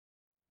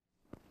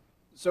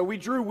So we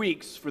drew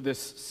weeks for this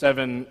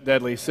 7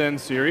 Deadly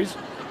Sins series.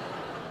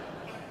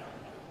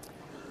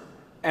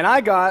 And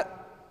I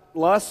got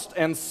lust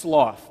and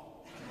sloth.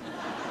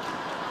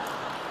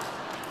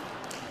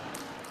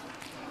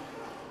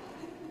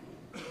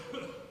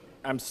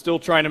 I'm still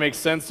trying to make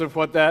sense of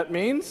what that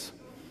means,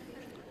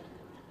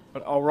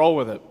 but I'll roll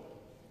with it.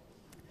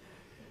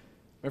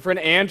 My friend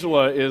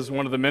Angela is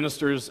one of the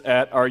ministers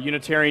at our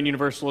Unitarian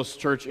Universalist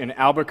Church in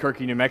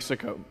Albuquerque, New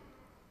Mexico.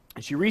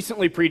 And she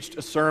recently preached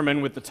a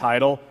sermon with the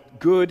title,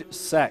 Good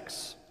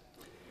Sex.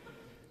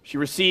 She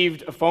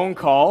received a phone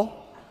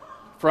call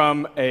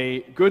from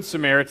a Good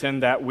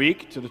Samaritan that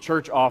week to the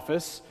church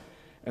office,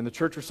 and the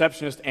church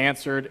receptionist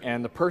answered,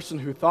 and the person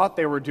who thought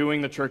they were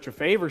doing the church a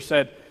favor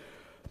said,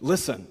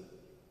 "Listen,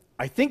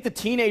 I think the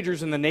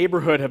teenagers in the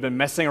neighborhood have been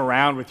messing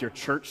around with your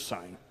church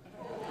sign."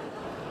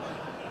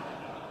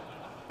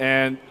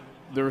 And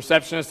the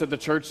receptionist at the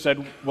church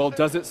said, "Well,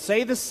 does it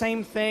say the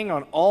same thing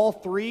on all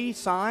 3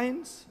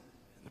 signs?"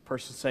 The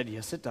person said,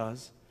 "Yes, it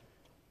does."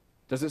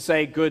 "Does it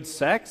say good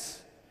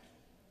sex?"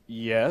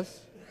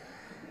 "Yes."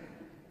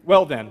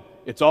 "Well then,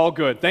 it's all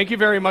good. Thank you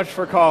very much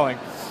for calling."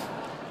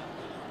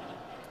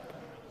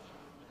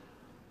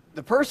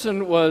 The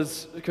person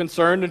was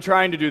concerned and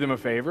trying to do them a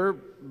favor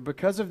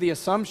because of the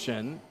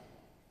assumption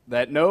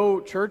that no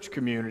church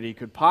community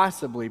could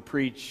possibly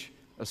preach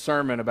a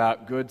sermon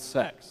about good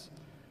sex.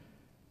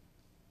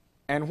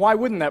 And why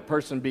wouldn't that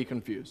person be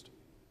confused?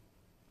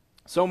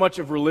 So much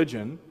of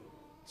religion,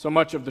 so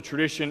much of the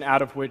tradition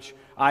out of which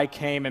I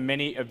came and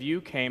many of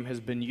you came has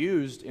been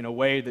used in a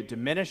way that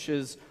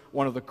diminishes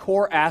one of the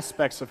core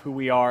aspects of who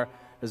we are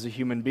as a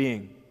human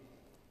being,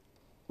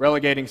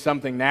 relegating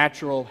something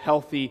natural,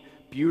 healthy,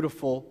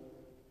 beautiful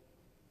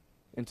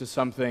into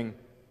something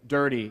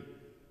dirty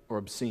or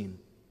obscene.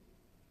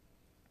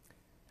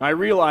 Now, I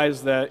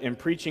realize that in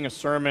preaching a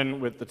sermon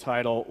with the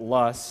title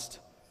Lust,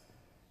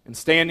 and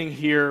standing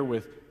here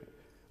with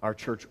our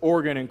church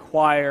organ and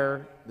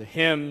choir, the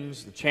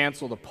hymns, the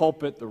chancel, the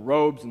pulpit, the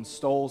robes and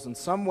stoles, in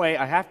some way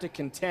I have to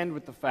contend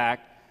with the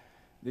fact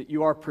that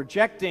you are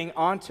projecting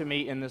onto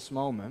me in this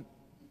moment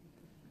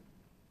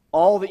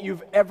all that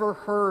you've ever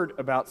heard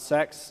about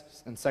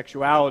sex and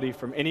sexuality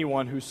from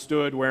anyone who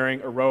stood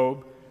wearing a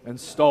robe and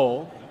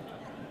stole,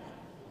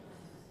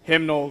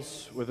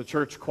 hymnals with a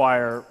church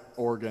choir,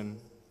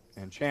 organ,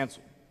 and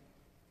chancel.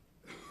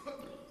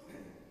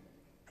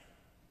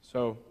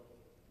 So,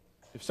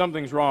 if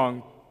something's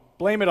wrong,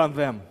 blame it on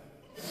them.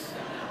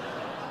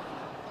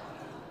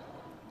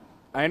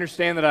 I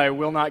understand that I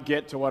will not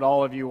get to what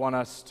all of you want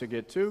us to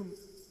get to.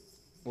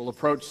 We'll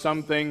approach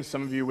some things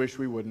some of you wish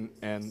we wouldn't,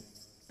 and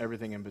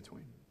everything in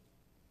between.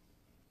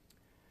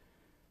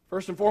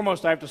 First and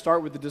foremost, I have to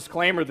start with the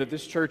disclaimer that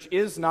this church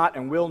is not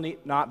and will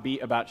not be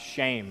about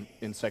shame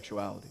in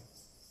sexuality.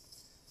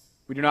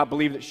 We do not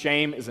believe that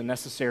shame is a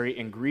necessary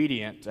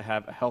ingredient to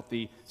have a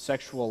healthy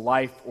sexual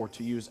life or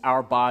to use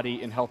our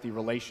body in healthy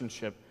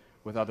relationship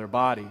with other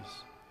bodies.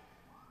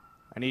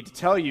 I need to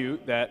tell you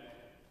that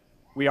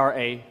we are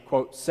a,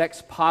 quote,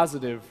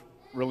 sex-positive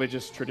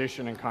religious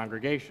tradition and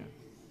congregation.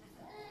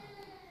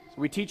 So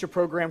we teach a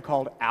program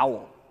called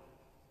OWL.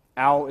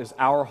 OWL is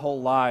Our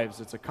Whole Lives.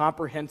 It's a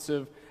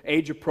comprehensive,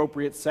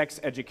 age-appropriate sex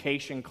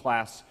education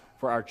class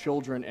for our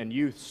children and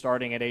youth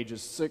starting at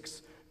ages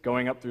 6,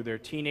 going up through their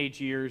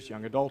teenage years,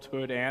 young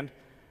adulthood, and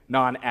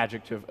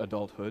non-adjective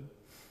adulthood.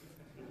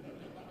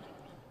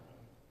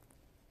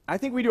 I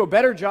think we do a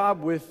better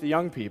job with the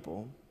young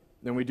people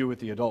than we do with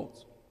the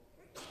adults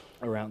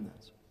around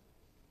this.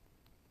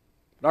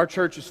 But our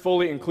church is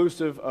fully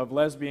inclusive of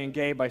lesbian,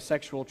 gay,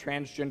 bisexual,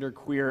 transgender,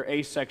 queer,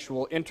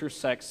 asexual,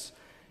 intersex,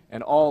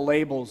 and all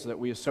labels that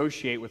we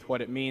associate with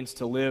what it means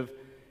to live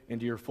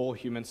into your full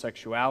human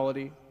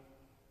sexuality.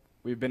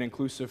 We've been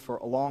inclusive for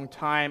a long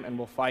time and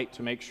will fight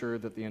to make sure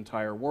that the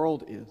entire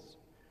world is.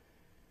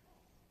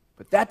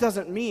 But that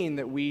doesn't mean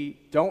that we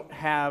don't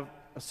have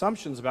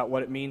assumptions about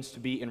what it means to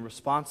be in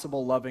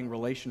responsible, loving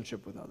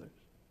relationship with others.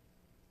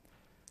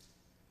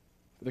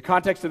 For the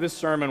context of this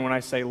sermon, when I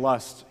say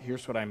lust,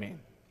 here's what I mean.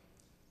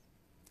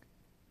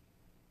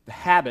 The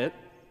habit,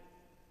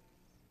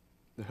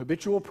 the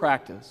habitual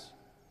practice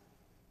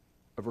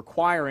of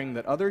requiring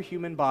that other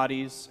human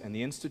bodies and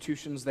the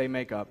institutions they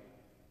make up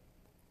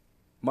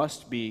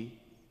must be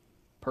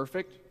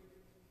perfect,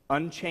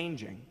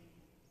 unchanging,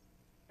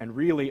 and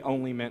really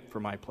only meant for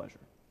my pleasure.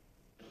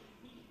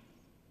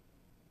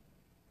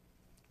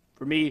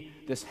 For me,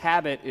 this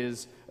habit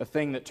is a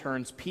thing that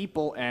turns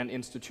people and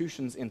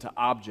institutions into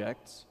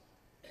objects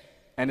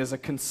and is a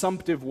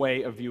consumptive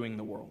way of viewing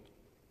the world.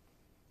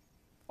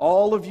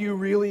 All of you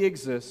really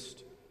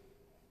exist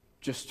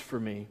just for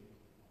me,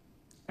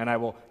 and I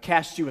will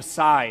cast you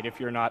aside if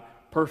you're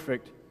not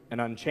perfect and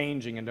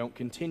unchanging and don't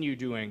continue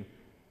doing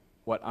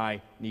what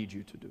I need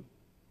you to do.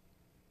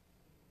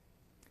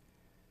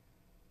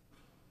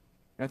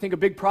 And I think a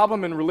big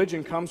problem in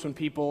religion comes when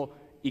people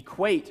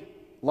equate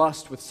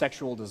lust with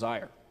sexual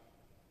desire.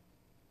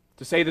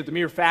 To say that the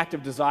mere fact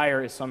of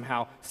desire is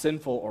somehow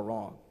sinful or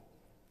wrong.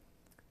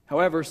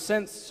 However,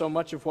 since so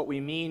much of what we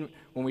mean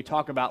when we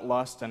talk about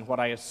lust and what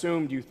I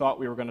assumed you thought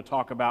we were going to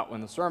talk about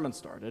when the sermon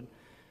started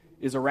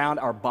is around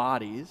our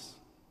bodies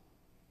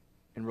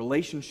and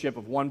relationship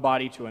of one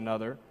body to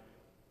another,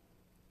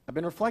 I've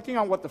been reflecting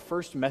on what the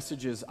first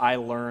messages I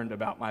learned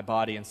about my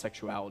body and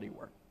sexuality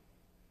were.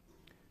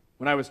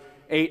 When I was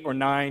 8 or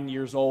 9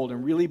 years old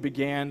and really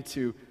began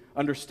to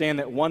understand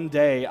that one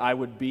day I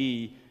would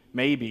be,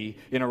 maybe,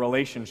 in a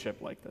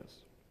relationship like this.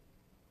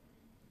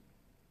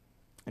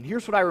 And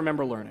here's what I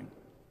remember learning.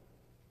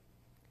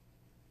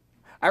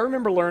 I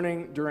remember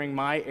learning during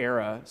my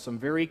era some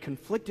very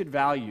conflicted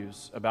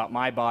values about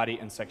my body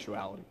and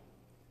sexuality.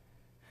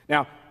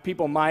 Now,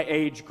 people my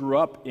age grew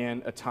up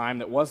in a time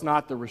that was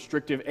not the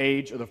restrictive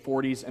age of the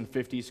 40s and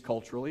 50s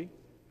culturally,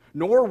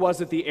 nor was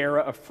it the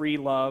era of free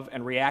love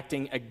and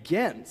reacting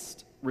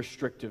against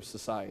restrictive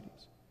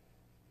societies.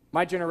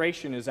 My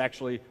generation is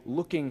actually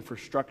looking for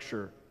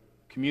structure,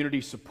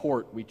 community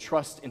support. We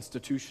trust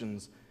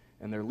institutions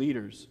and their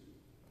leaders.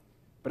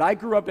 But I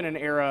grew up in an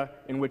era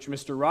in which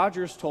Mr.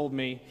 Rogers told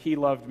me he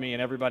loved me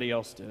and everybody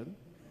else did,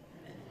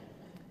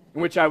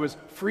 in which I was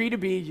free to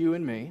be you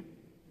and me.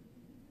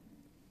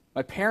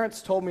 My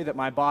parents told me that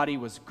my body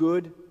was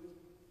good,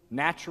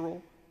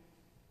 natural,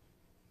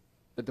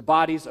 that the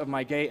bodies of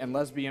my gay and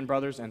lesbian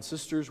brothers and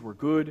sisters were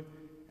good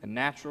and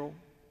natural,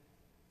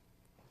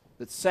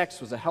 that sex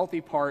was a healthy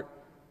part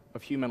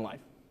of human life.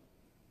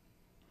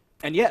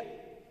 And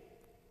yet,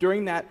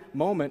 during that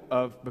moment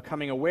of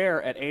becoming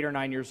aware at 8 or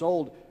 9 years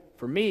old,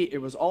 for me, it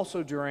was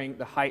also during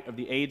the height of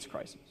the AIDS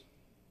crisis.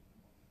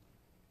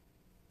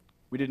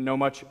 We didn't know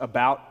much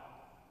about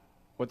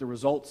what the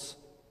results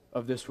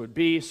of this would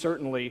be.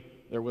 Certainly,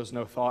 there was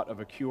no thought of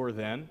a cure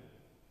then.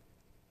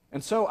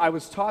 And so I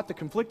was taught the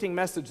conflicting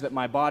message that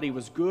my body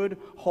was good,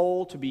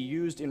 whole, to be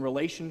used in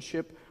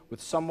relationship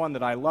with someone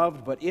that I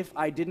loved, but if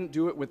I didn't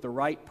do it with the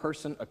right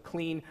person, a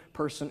clean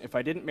person, if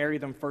I didn't marry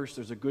them first,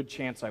 there's a good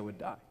chance I would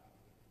die.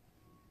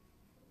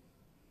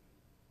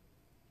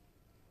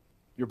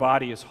 Your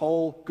body is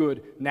whole,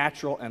 good,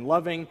 natural, and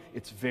loving.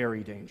 It's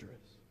very dangerous.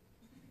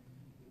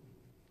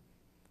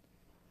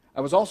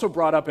 I was also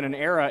brought up in an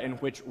era in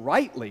which,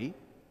 rightly,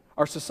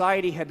 our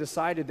society had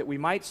decided that we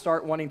might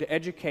start wanting to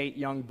educate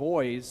young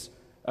boys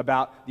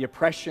about the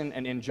oppression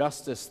and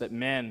injustice that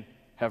men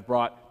have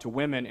brought to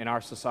women in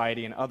our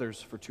society and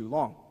others for too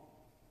long.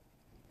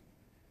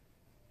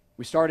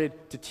 We started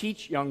to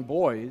teach young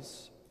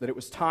boys that it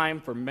was time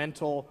for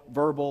mental,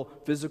 verbal,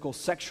 physical,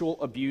 sexual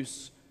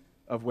abuse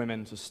of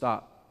women to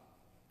stop.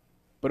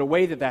 But a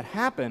way that that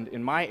happened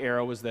in my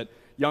era was that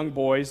young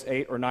boys,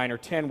 8 or 9 or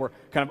 10, were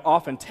kind of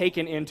often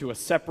taken into a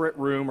separate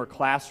room or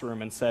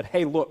classroom and said,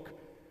 hey, look,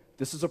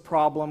 this is a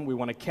problem. We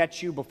want to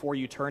catch you before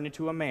you turn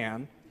into a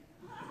man.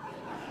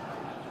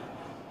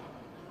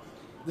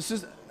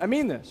 I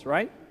mean this,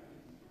 right?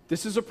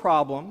 This is a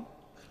problem,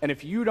 and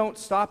if you don't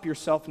stop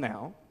yourself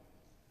now,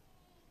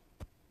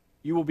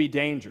 you will be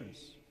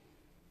dangerous,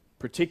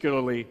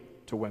 particularly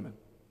to women.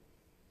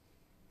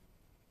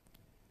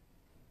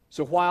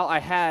 So while I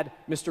had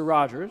Mr.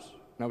 Rogers,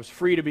 and I was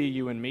free to be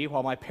you and me,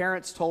 while my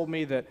parents told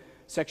me that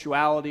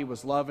sexuality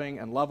was loving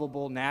and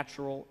lovable,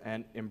 natural,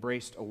 and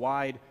embraced a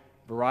wide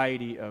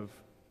variety of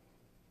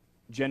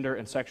gender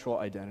and sexual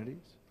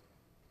identities,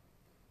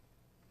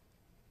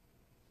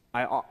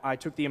 I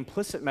took the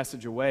implicit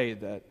message away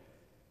that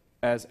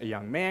as a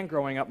young man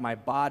growing up, my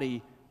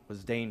body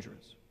was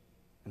dangerous,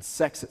 and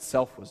sex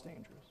itself was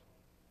dangerous.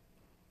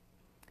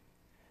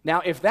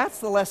 Now, if that's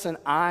the lesson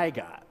I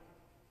got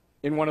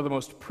in one of the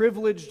most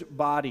privileged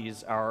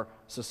bodies our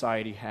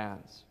society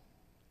has,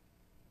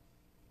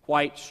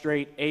 white,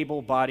 straight,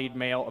 able-bodied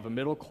male of a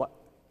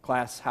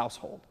middle-class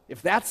household,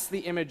 if that's the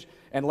image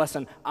and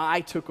lesson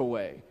I took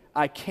away,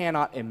 I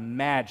cannot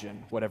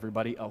imagine what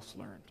everybody else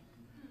learned.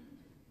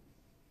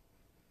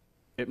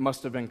 It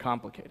must have been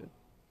complicated.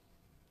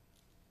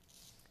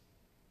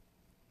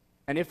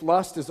 And if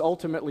lust is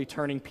ultimately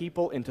turning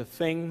people into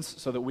things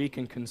so that we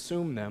can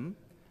consume them,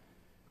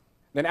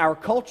 then our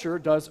culture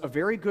does a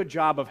very good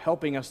job of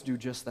helping us do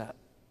just that.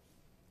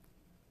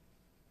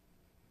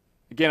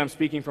 Again, I'm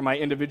speaking from my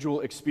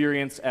individual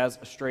experience as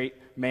a straight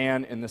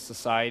man in this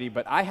society,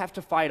 but I have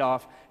to fight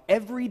off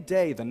every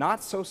day the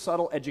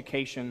not-so-subtle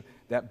education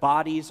that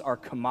bodies are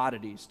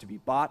commodities to be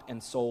bought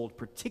and sold,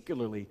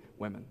 particularly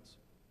women's.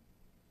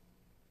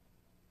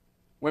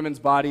 Women's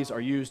bodies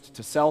are used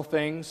to sell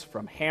things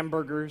from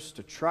hamburgers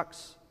to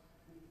trucks.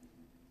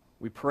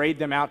 We parade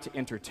them out to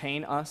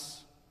entertain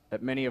us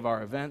at many of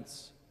our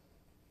events.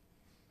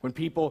 When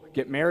people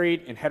get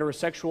married in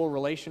heterosexual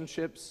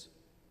relationships,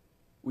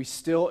 we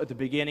still, at the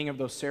beginning of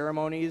those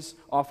ceremonies,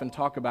 often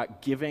talk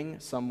about giving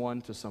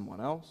someone to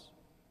someone else.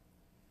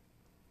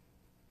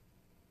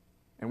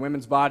 And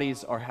women's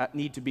bodies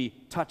need to be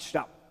touched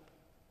up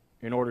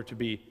in order to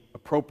be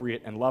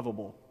appropriate and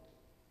lovable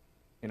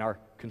in our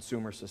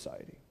consumer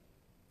society.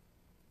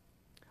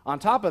 On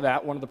top of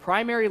that, one of the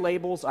primary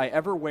labels I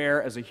ever wear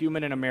as a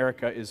human in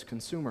America is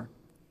consumer.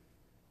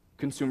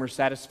 Consumer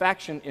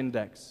satisfaction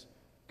index,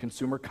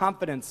 consumer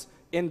confidence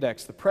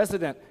index. The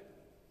president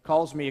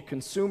calls me a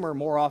consumer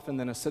more often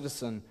than a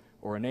citizen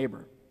or a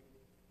neighbor.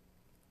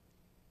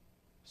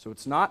 So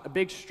it's not a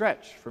big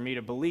stretch for me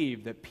to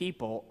believe that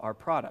people are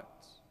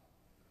products.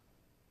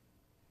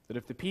 That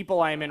if the people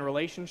I am in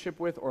relationship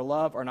with or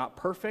love are not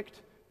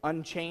perfect,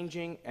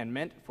 unchanging, and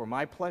meant for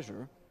my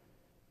pleasure,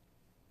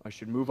 I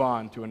should move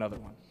on to another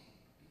one.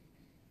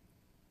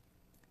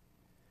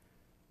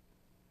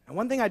 And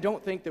one thing I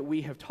don't think that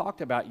we have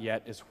talked about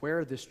yet is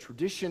where this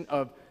tradition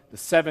of the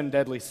 7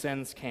 deadly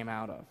sins came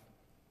out of.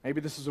 Maybe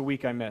this is a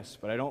week I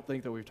missed, but I don't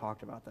think that we've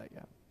talked about that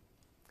yet.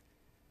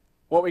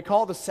 What we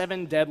call the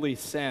 7 deadly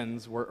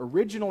sins were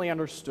originally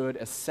understood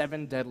as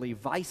 7 deadly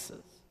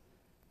vices.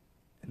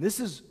 And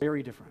this is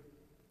very different.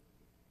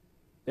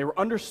 They were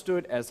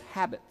understood as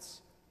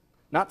habits,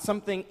 not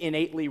something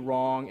innately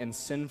wrong and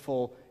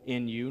sinful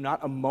in you,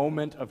 not a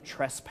moment of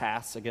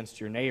trespass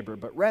against your neighbor,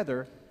 but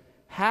rather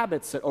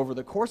habits that over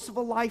the course of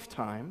a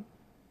lifetime,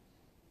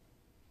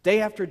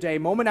 day after day,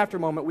 moment after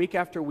moment, week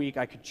after week,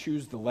 I could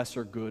choose the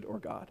lesser good or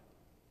God.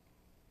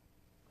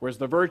 Whereas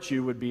the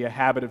virtue would be a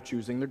habit of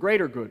choosing the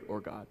greater good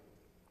or God.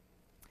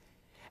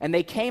 And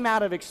they came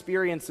out of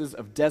experiences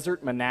of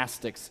desert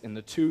monastics in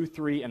the 200s,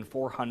 300s, and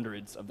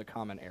 400s of the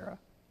Common Era.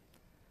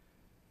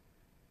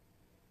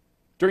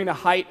 During the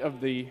height of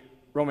the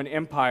Roman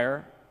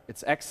Empire,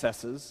 its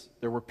excesses,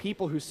 there were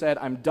people who said,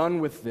 I'm done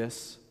with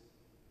this.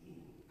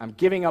 I'm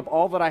giving up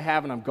all that I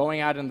have and I'm going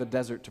out in the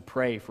desert to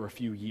pray for a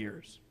few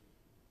years.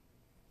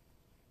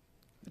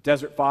 The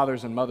desert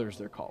fathers and mothers,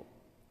 they're called.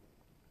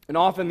 And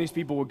often these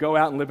people would go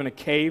out and live in a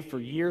cave for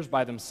years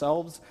by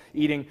themselves,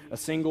 eating a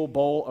single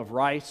bowl of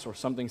rice or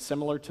something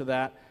similar to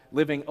that,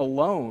 living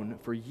alone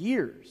for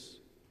years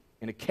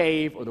in a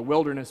cave or the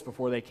wilderness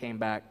before they came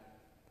back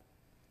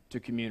to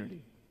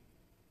community.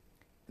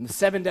 And the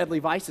 7 deadly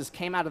vices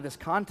came out of this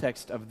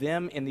context of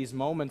them in these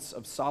moments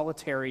of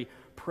solitary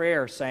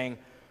prayer saying,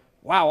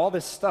 wow, all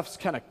this stuff's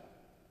kind of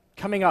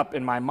coming up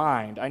in my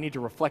mind. I need to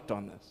reflect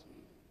on this.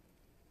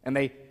 And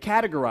they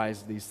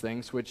categorized these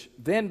things, which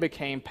then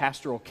became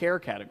pastoral care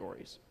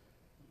categories,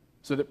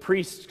 so that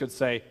priests could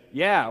say,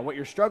 yeah, what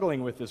you're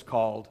struggling with is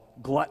called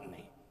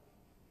gluttony.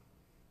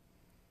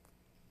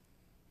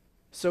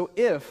 So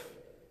if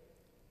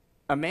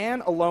a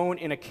man alone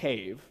in a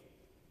cave,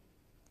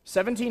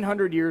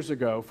 1,700 years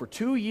ago, for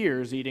 2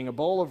 years eating a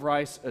bowl of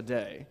rice a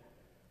day,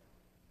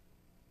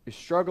 is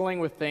struggling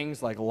with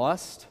things like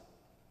lust,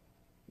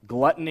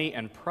 gluttony,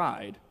 and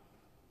pride,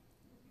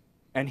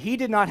 and he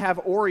did not have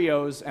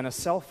Oreos and a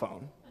cell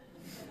phone,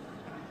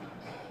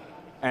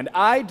 and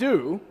I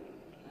do,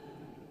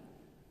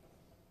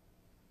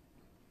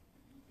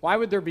 why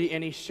would there be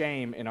any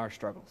shame in our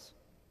struggles?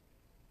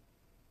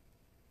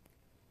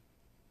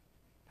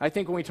 I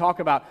think when we talk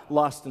about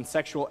lust and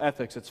sexual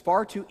ethics, it's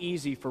far too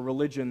easy for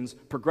religions,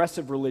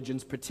 progressive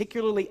religions,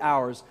 particularly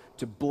ours,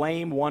 to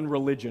blame one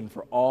religion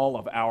for all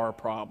of our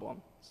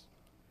problems,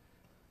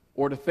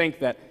 or to think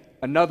that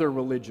another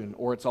religion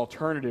or its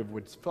alternative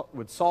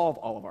would solve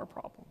all of our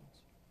problems.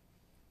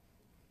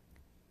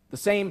 The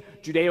same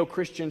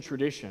Judeo-Christian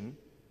tradition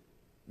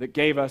that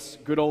gave us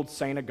good old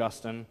St.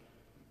 Augustine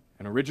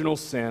and original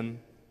sin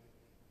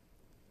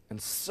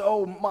and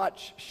so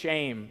much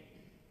shame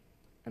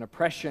and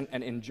oppression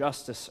and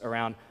injustice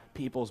around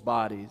people's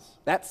bodies,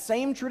 that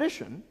same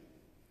tradition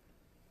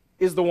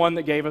is the one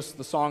that gave us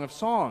the Song of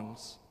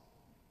Songs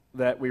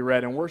that we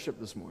read in worship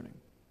this morning.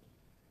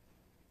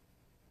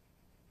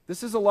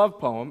 This is a love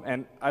poem,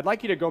 and I'd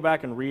like you to go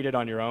back and read it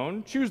on your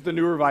own. Choose the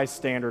New Revised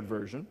Standard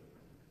Version.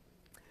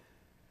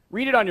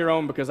 Read it on your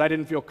own because I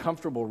didn't feel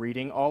comfortable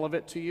reading all of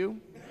it to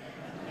you.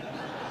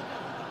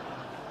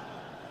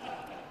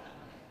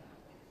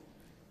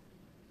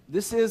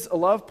 This is a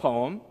love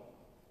poem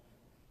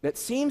that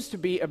seems to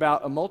be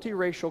about a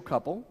multiracial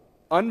couple,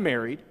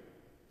 unmarried,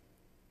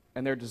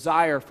 and their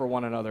desire for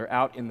one another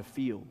out in the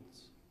fields.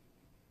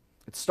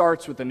 It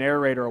starts with the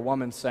narrator, a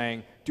woman,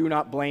 saying, "Do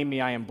not blame me,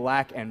 I am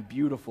black and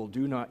beautiful.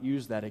 Do not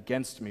use that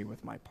against me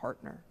with my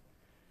partner."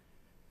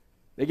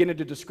 They get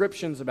into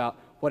descriptions about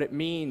what it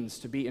means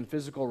to be in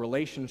physical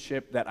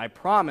relationship that I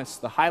promise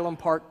the Highland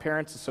Park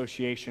Parents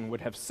Association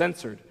would have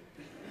censored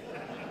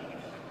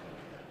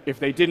if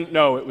they didn't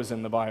know it was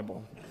in the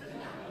Bible.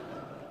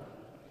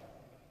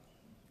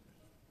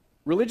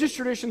 Religious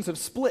traditions have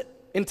split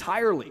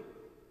entirely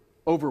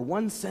over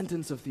one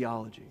sentence of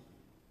theology.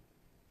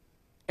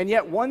 And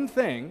yet one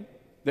thing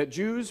that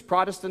Jews,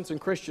 Protestants,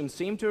 and Christians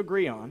seem to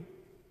agree on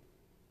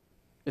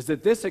is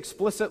that this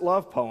explicit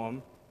love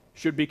poem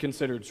should be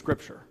considered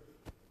scripture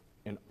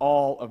in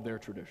all of their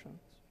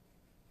traditions.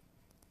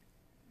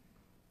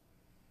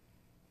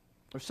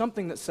 There's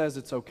something that says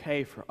it's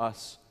okay for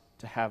us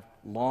to have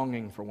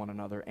longing for one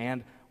another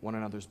and one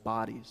another's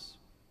bodies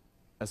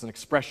as an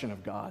expression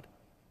of God.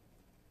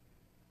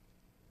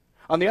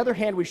 On the other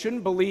hand, we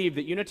shouldn't believe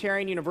that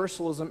Unitarian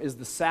Universalism is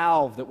the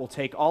salve that will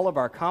take all of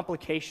our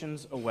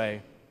complications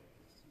away,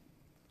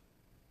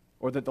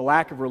 or that the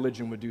lack of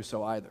religion would do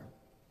so either.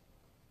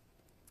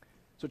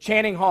 So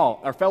Channing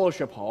Hall, our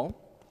fellowship hall,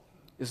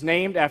 is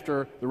named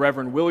after the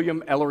Reverend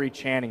William Ellery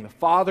Channing, the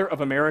father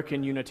of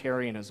American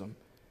Unitarianism.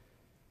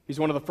 He's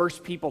one of the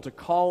first people to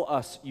call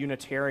us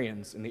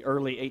Unitarians in the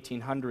early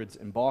 1800s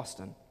in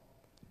Boston.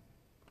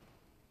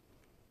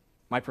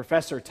 My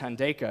professor,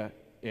 Tandeka,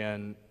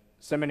 in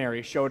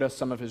seminary showed us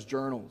some of his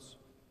journals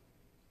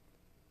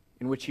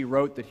in which he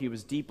wrote that he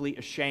was deeply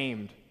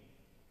ashamed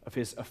of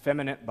his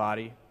effeminate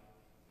body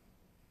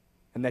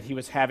and that he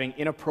was having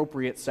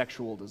inappropriate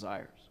sexual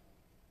desires.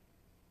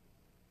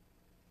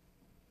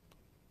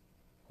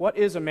 What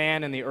is a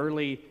man in the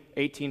early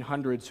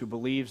 1800s who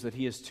believes that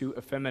he is too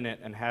effeminate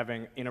and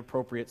having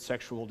inappropriate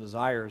sexual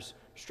desires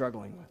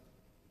struggling with?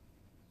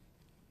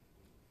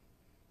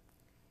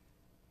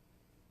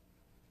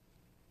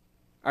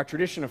 Our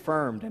tradition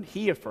affirmed, and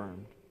he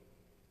affirmed,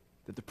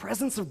 that the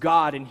presence of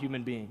God in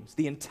human beings,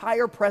 the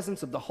entire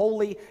presence of the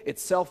holy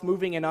itself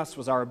moving in us,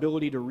 was our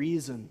ability to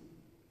reason.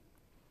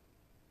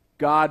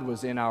 God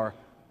was in our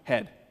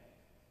head.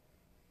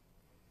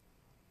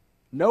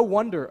 No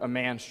wonder a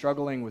man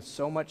struggling with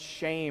so much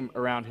shame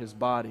around his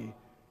body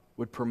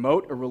would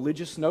promote a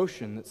religious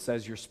notion that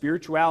says your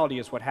spirituality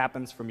is what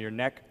happens from your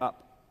neck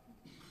up.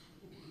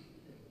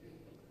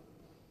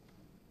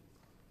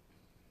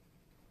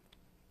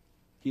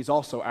 He's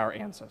also our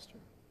ancestor.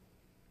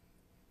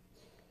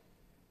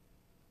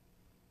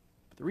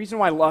 But the reason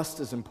why lust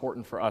is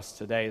important for us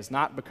today is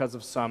not because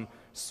of some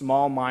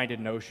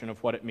small-minded notion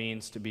of what it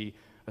means to be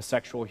a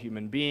sexual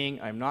human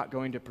being. I'm not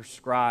going to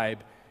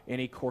prescribe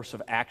any course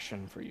of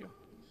action for you.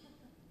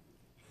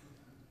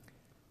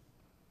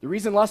 The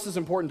reason lust is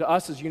important to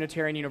us as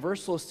Unitarian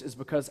Universalists is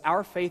because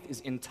our faith is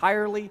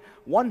entirely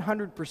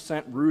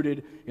 100%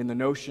 rooted in the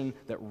notion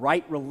that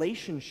right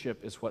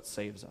relationship is what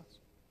saves us.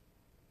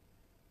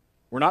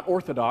 We're not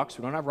orthodox,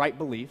 we don't have right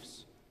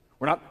beliefs.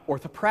 We're not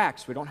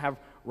orthoprax, we don't have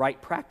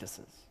right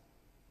practices.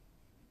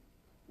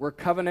 We're a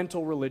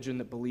covenantal religion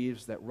that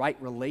believes that right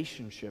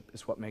relationship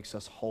is what makes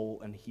us whole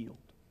and healed.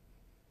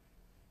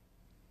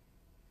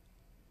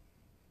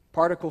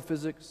 Particle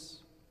physics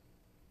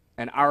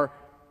and our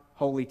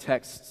holy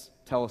texts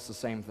tell us the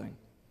same thing.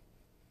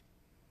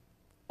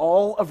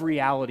 All of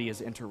reality is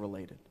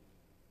interrelated.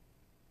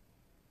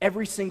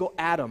 Every single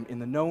atom in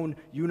the known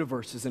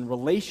universe is in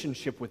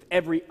relationship with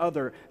every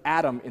other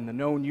atom in the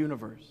known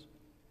universe.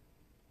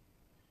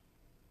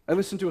 I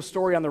listened to a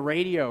story on the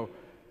radio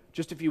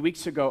just a few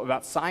weeks ago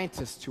about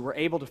scientists who were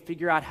able to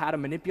figure out how to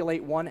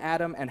manipulate one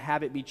atom and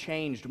have it be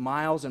changed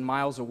miles and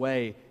miles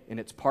away in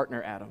its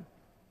partner atom.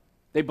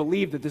 They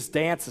believe that this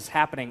dance is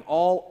happening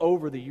all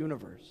over the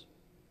universe.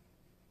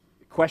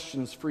 It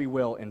questions free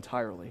will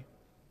entirely.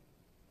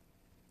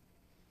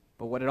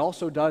 But what it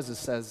also does is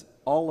says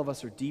all of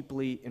us are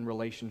deeply in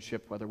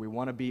relationship, whether we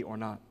want to be or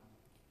not.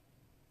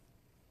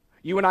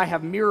 You and I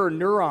have mirror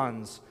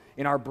neurons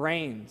in our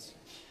brains.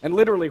 And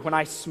literally, when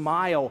I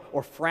smile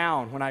or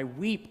frown, when I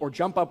weep or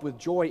jump up with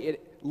joy,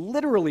 it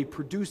literally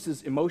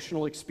produces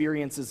emotional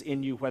experiences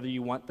in you, whether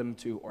you want them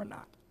to or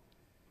not.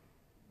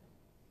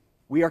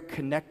 We are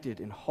connected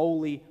in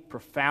holy,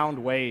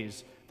 profound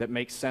ways that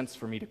make sense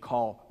for me to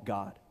call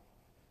God.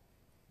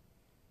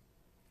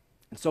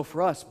 And so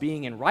for us,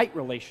 being in right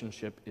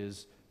relationship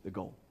is the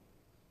goal.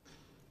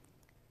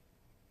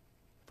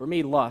 For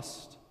me,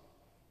 lust,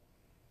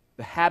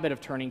 the habit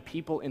of turning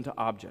people into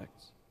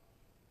objects,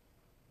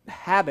 the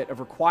habit of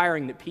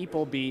requiring that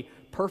people be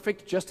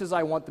perfect just as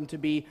I want them to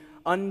be,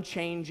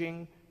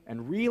 unchanging,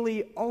 and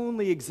really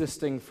only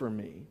existing for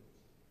me,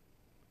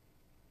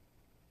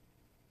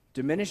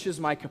 diminishes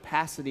my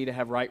capacity to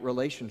have right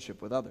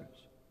relationship with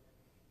others,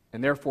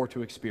 and therefore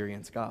to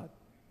experience God.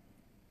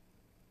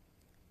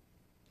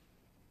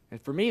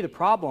 And for me, the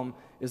problem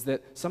is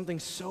that something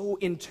so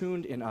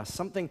intuned in us,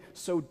 something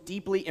so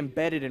deeply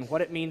embedded in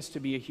what it means to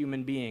be a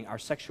human being, our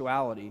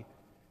sexuality,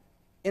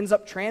 ends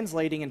up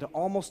translating into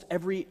almost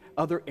every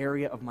other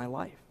area of my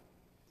life.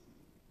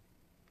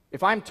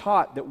 If I'm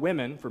taught that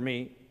women, for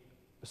me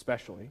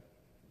especially,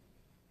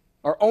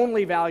 are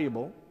only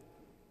valuable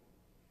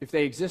if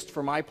they exist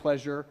for my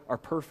pleasure, are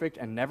perfect,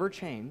 and never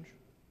change,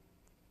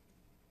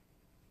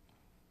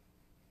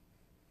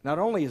 not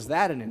only is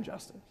that an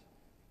injustice,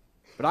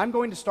 but I'm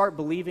going to start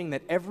believing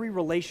that every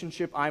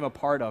relationship I'm a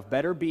part of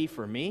better be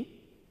for me,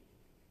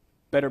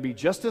 better be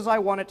just as I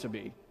want it to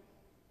be,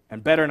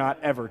 and better not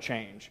ever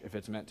change if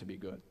it's meant to be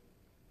good.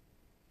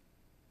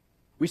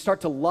 We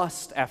start to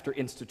lust after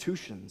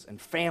institutions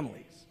and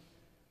families.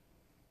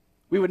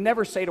 We would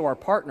never say to our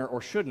partner,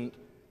 or shouldn't,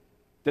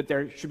 that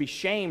they should be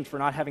shamed for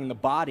not having the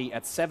body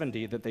at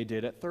 70 that they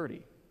did at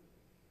 30.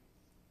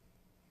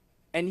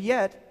 And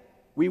yet,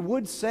 we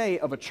would say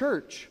of a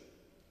church,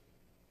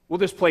 well,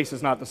 this place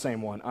is not the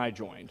same one I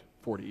joined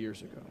 40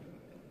 years ago.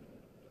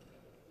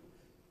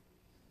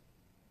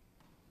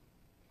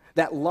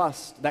 That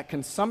lust, that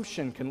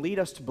consumption can lead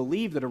us to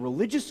believe that a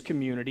religious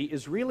community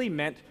is really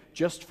meant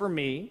just for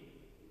me,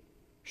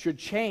 should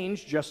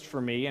change just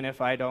for me, and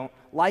if I don't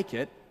like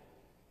it,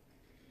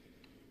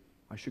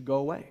 I should go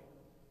away.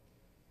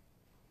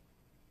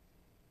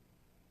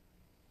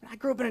 I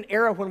grew up in an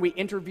era when we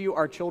interview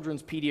our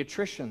children's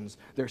pediatricians,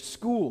 their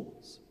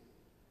schools,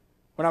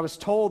 when I was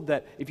told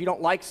that if you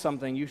don't like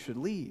something, you should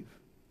leave.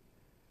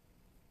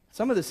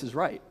 Some of this is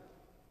right.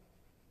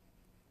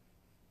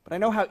 But I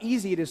know how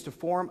easy it is to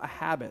form a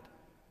habit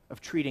of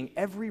treating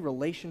every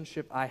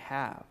relationship I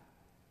have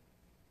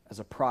as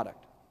a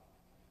product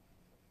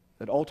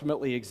that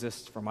ultimately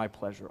exists for my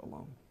pleasure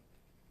alone.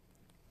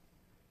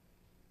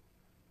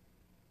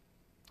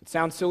 It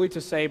sounds silly to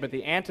say, but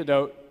the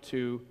antidote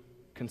to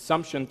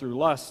consumption through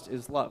lust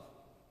is love.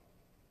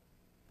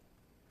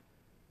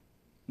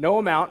 No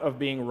amount of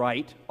being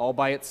right all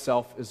by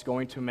itself is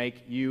going to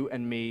make you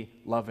and me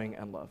loving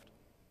and loved.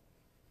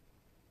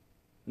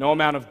 No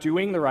amount of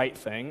doing the right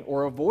thing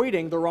or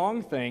avoiding the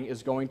wrong thing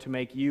is going to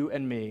make you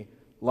and me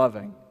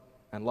loving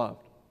and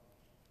loved.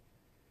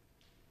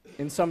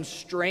 In some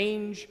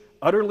strange,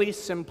 utterly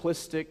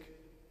simplistic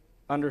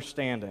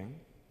understanding,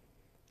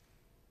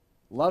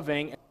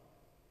 loving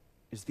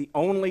is the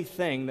only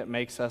thing that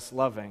makes us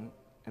loving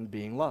and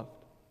being loved.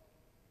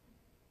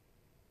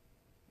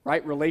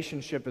 Right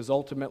relationship is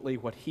ultimately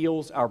what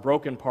heals our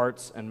broken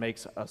parts and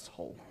makes us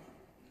whole.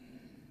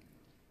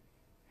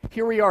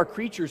 Here we are,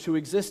 creatures who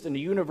exist in a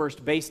universe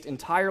based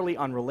entirely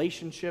on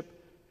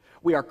relationship.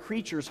 We are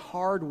creatures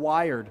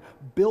hardwired,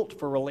 built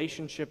for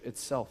relationship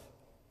itself.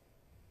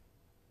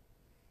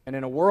 And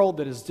in a world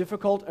that is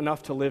difficult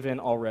enough to live in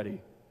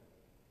already,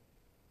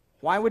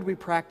 why would we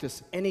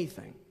practice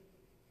anything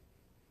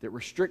that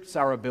restricts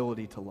our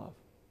ability to love?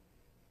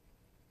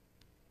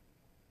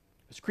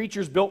 As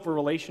creatures built for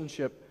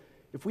relationship,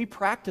 if we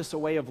practice a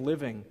way of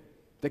living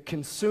that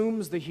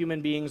consumes the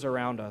human beings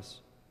around us,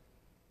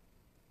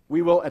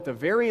 we will at the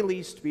very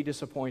least be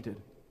disappointed,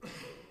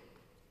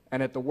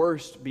 and at the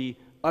worst be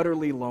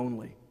utterly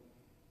lonely,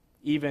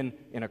 even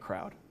in a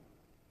crowd.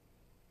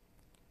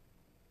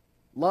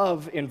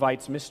 Love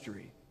invites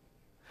mystery.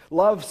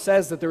 Love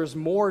says that there is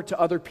more to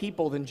other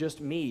people than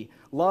just me.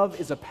 Love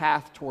is a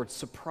path towards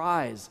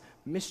surprise,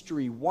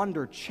 mystery,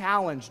 wonder,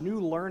 challenge, new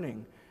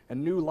learning,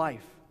 and new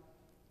life.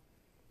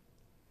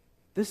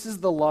 This is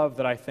the love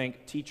that I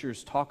think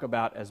teachers talk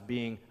about as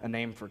being a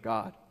name for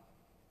God.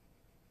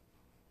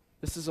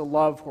 This is a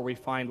love where we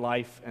find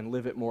life and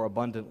live it more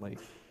abundantly.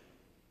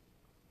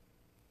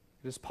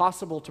 It is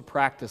possible to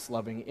practice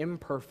loving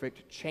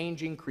imperfect,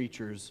 changing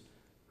creatures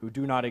who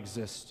do not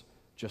exist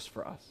just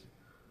for us.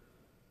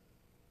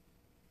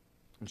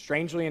 And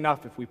strangely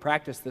enough, if we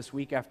practice this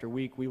week after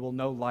week, we will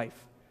know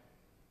life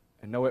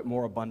and know it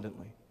more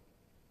abundantly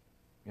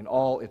in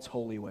all its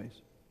holy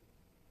ways.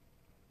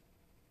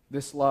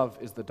 This love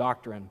is the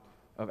doctrine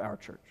of our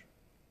church.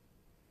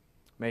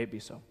 May it be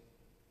so.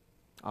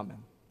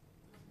 Amen.